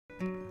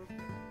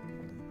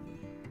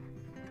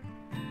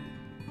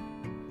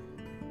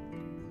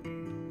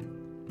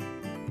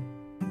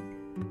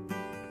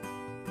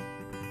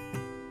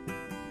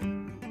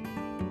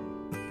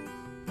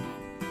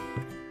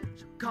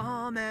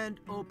come and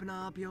open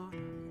up your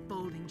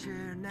folding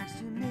chair next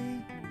to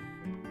me.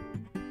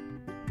 'Cause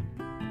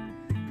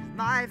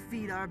my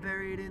feet are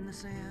buried in the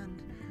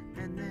sand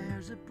and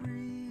there's a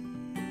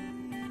breeze.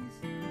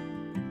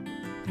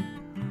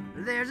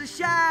 There's a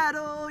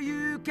shadow,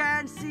 you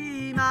can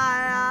see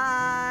my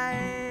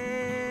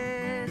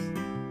eyes.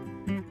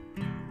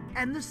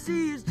 And the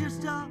sea is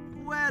just a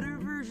wetter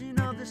version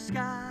of the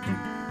sky.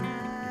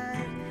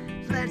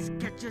 So let's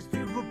get just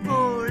to a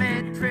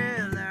bullet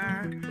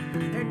thriller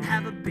and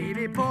have a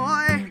baby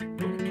boy.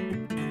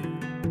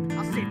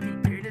 I'll safety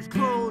pin his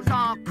clothes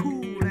all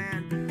cool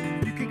and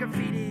you can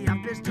graffiti up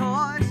his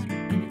toys.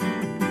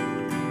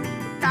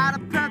 Got a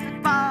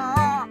perfect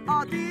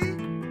body,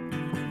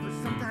 but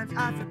sometimes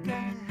I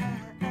forget.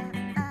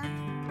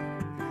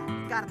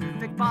 Got a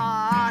perfect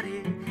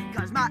body,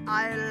 'cause my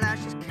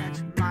eyelashes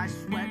catch my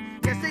sweat.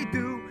 Yes, they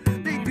do,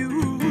 they do.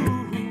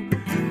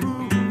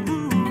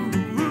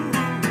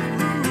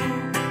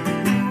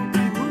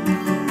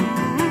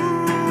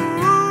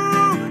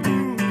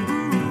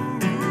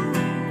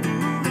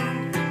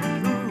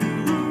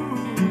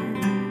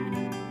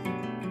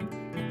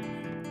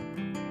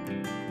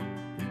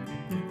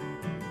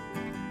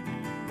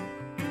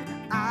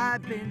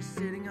 I've been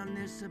sitting on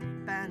this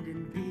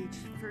abandoned beach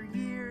for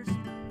years,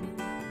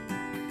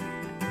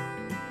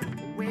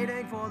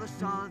 waiting for the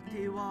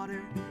salty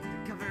water to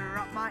cover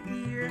up my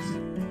ears.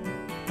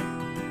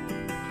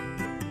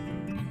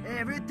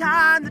 Every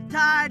time the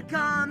tide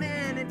come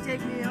in and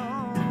take me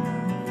home,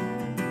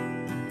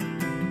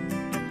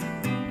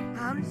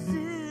 I'm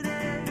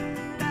sitting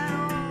at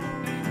home,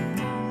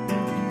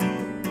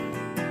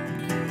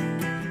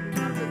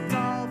 of the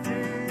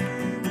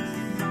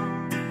dolphin's song.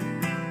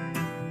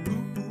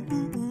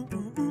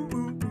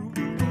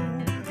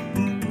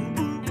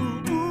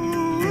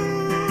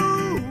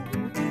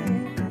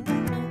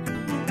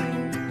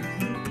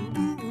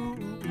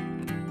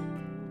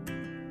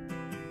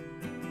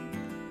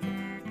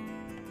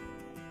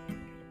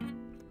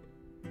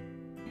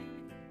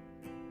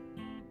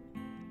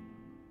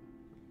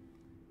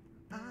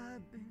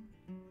 I've been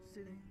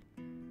sitting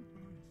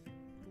on this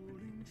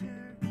folding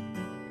chair.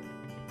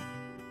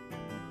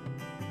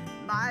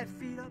 My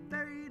feet are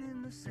buried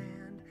in the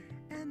sand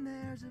and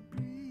there's a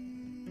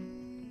breeze.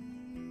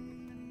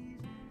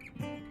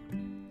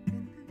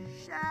 In the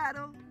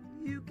shadow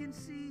you can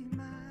see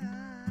my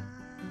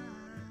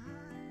eyes.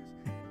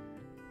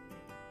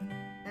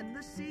 And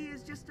the sea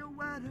is just a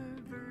wetter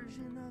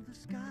version of the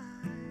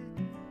sky.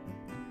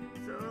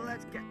 So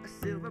let's get a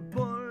silver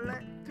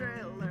bullet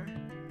trailer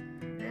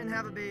and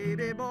have a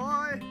baby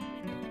boy.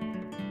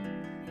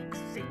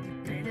 Safety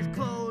pin his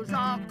clothes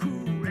all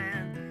cool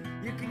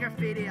and you can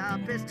graffiti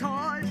up his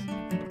toys.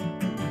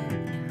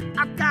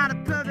 I've got a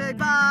perfect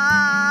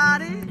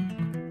body,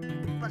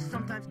 but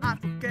sometimes I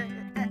forget.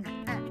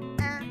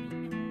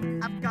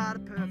 I've got a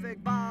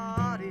perfect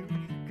body,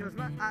 'cause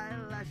my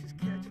eyelashes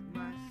catch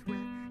my sweat.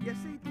 Yes,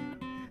 they do,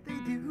 they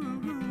do.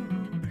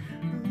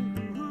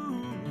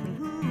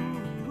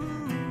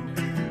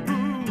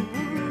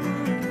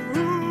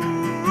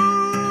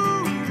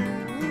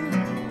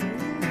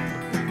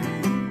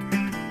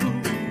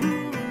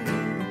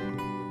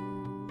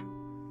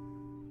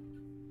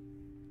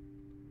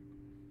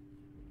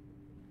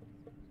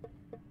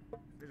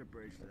 There's a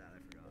bridge to that, I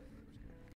forgot.